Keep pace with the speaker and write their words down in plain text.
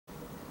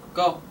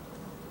Go.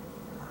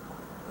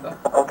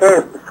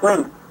 Okay,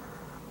 swing.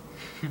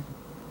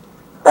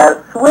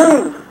 That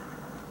swing.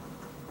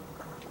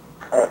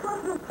 Hey,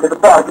 get the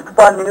ball,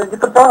 nigga,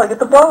 get the ball, get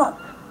the ball.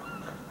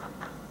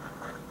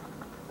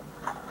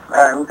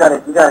 Alright, we got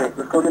it.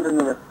 Let's go get the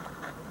nigga.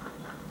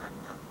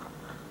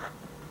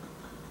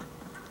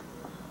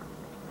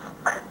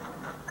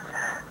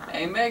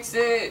 Hey, mix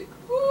it.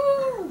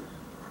 Woo!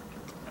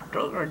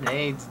 Throw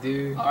grenades,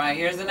 dude. Alright,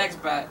 here's the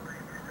next bat.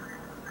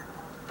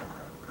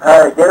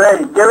 Alright, get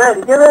ready.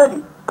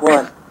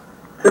 1,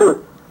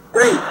 2,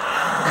 3.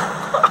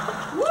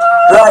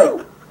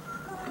 Strike.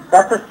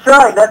 That's a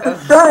strike,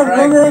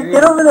 nigga. Dude.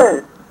 Get over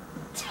there.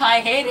 I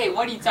hate it.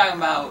 What are you talking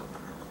about?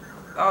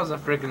 That was a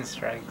freaking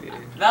strike, dude.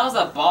 That was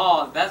a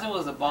ball. That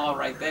was a ball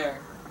right there.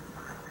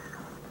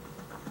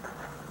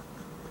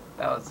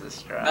 That was a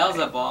strike. That was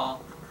a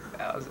ball.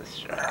 That was a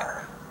strike.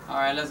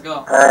 Alright, let's go.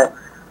 Alright.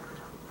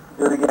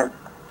 Do it again.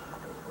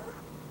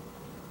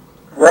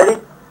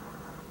 Ready?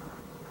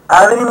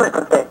 I haven't even...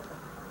 Okay.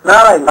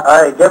 Now,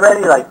 alright, get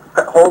ready,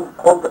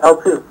 hold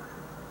L2.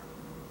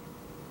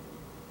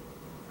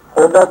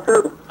 Hold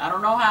L2. I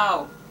don't know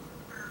how.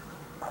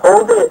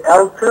 Hold it,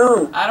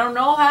 L2. I don't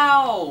know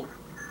how.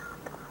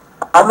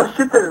 I'm gonna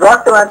shoot this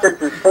rocket launcher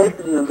at your face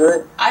with you,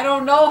 dude. I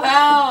don't know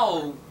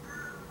how.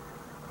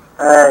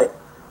 Alright.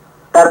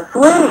 Gotta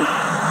swing!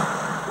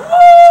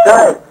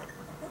 Strike!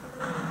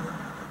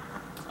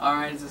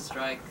 Alright, it's a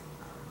strike.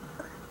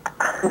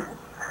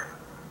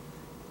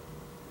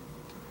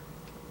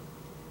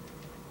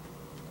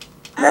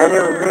 Manny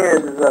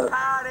Ramirez is up.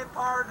 Howdy,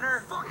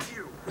 partner. Fuck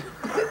you.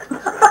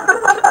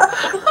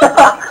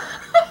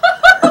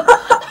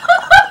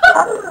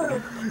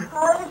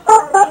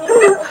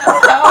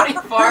 Howdy,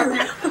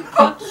 partner.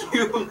 Fuck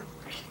you.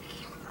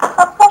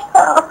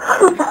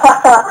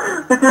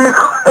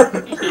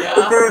 Yeah.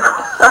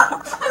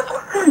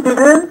 You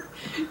did?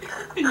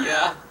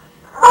 Yeah.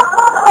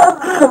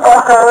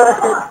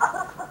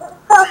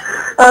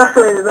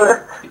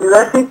 You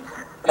ready?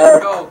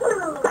 Let's go.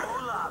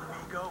 Hola,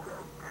 amigo.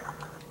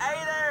 Hey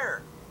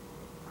there.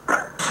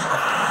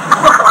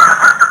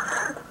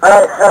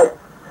 Alright.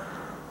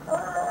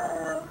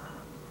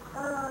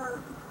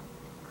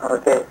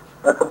 Okay,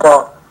 that's the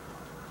ball.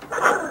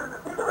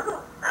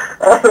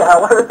 Hey, I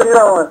want to see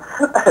that one.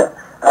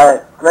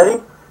 Alright,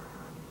 ready?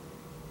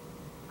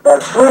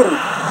 That swing.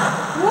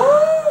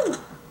 Woo!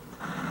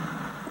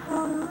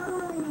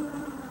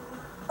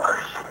 Oh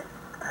shit.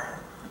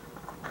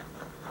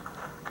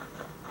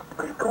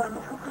 Where you going?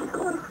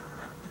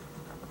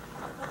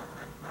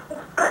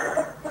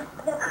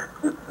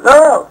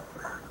 No!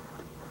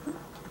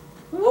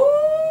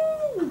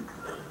 Woo!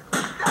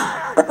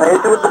 I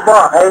hit you with the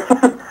ball. I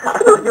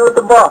hit you with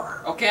the ball.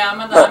 Okay, I'm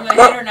the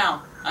hitter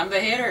now. I'm the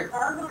hitter.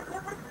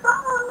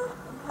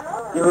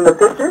 You mean the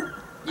pitcher?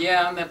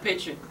 Yeah, I'm the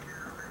pitcher.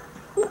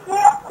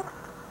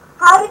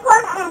 Howdy,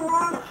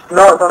 partner.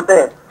 No, don't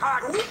say it.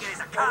 Hot ticket is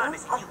a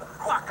kindness. You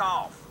fuck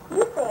off.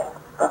 You say it.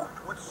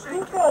 What's You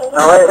shaking? say it.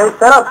 No, wait, hey,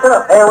 shut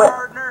up. Hey, wait.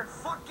 Partner,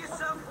 fuck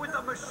yourself with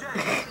a machete.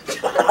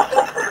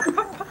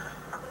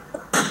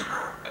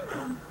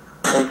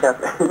 Hey,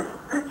 Captain.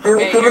 Shoot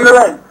Okay, him in here- the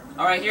leg.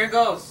 Alright, here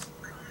goes.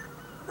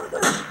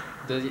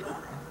 Does it?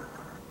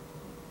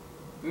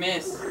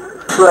 Miss.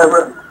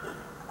 Whoever.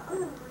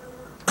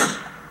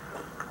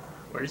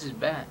 Where's his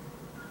bat?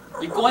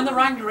 You're going the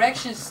wrong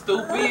direction,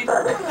 stupid. You're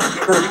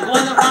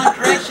going the wrong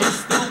direction,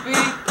 stupid.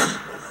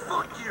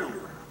 Fuck you.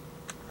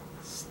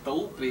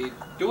 Stupid.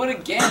 Do it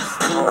again,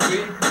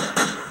 stupid.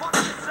 Fuck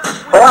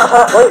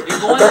yourself with Wait. You're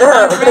going Okay, the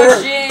wrong okay.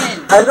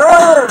 direction. I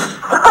know.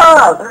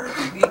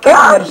 Stop. You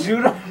can't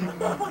shoot him.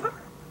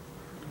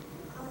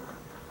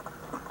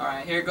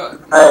 Alright, here goes.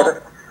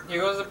 Alright. Here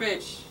goes the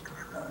pitch.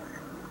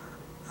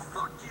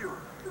 fuck you.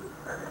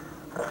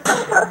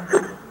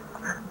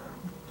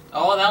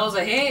 Oh, that was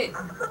a hit.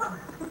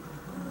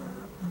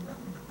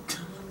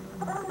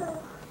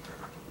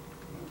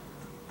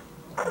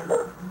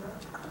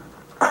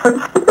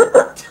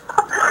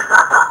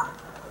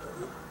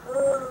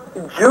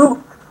 Juke.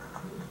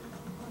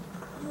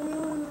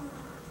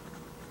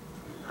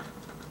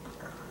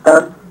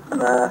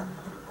 Nah.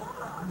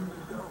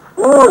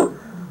 Woo!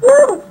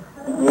 Woo!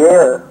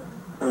 Yeah,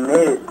 we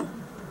made it.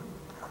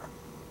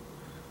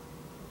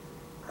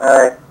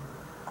 Alright.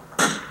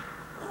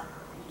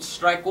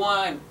 Strike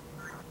one.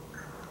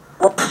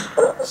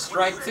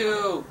 Strike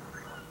two.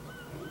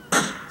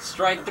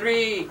 Strike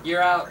three.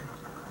 You're out.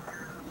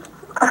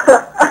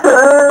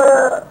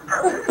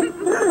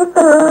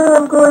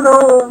 I'm going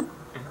home.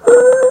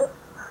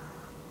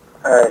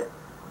 Alright.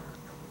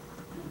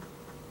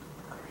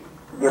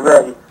 Get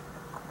ready.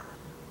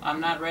 I'm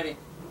not ready.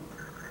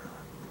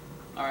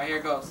 Alright,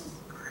 here goes.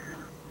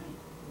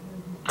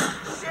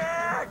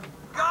 Shag!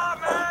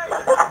 Got me!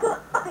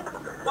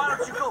 Why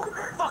don't you go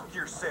fuck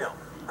yourself?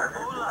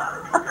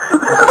 Hola.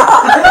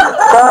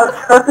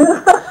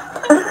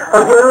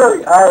 Okay,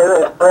 look. Alright,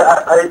 look. Wait,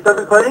 are you still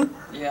recording?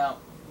 Yeah.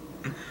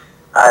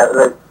 Alright,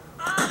 look.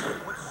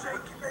 What's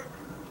shaking?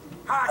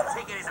 Hot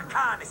ticket is a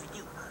kindness and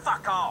you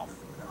fuck off.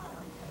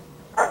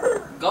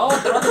 Go,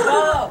 throw the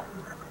ball.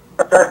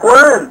 Jack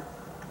one.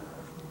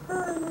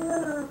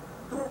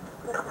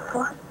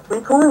 What are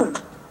you doing?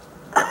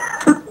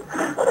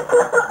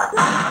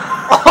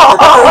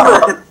 It's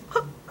over.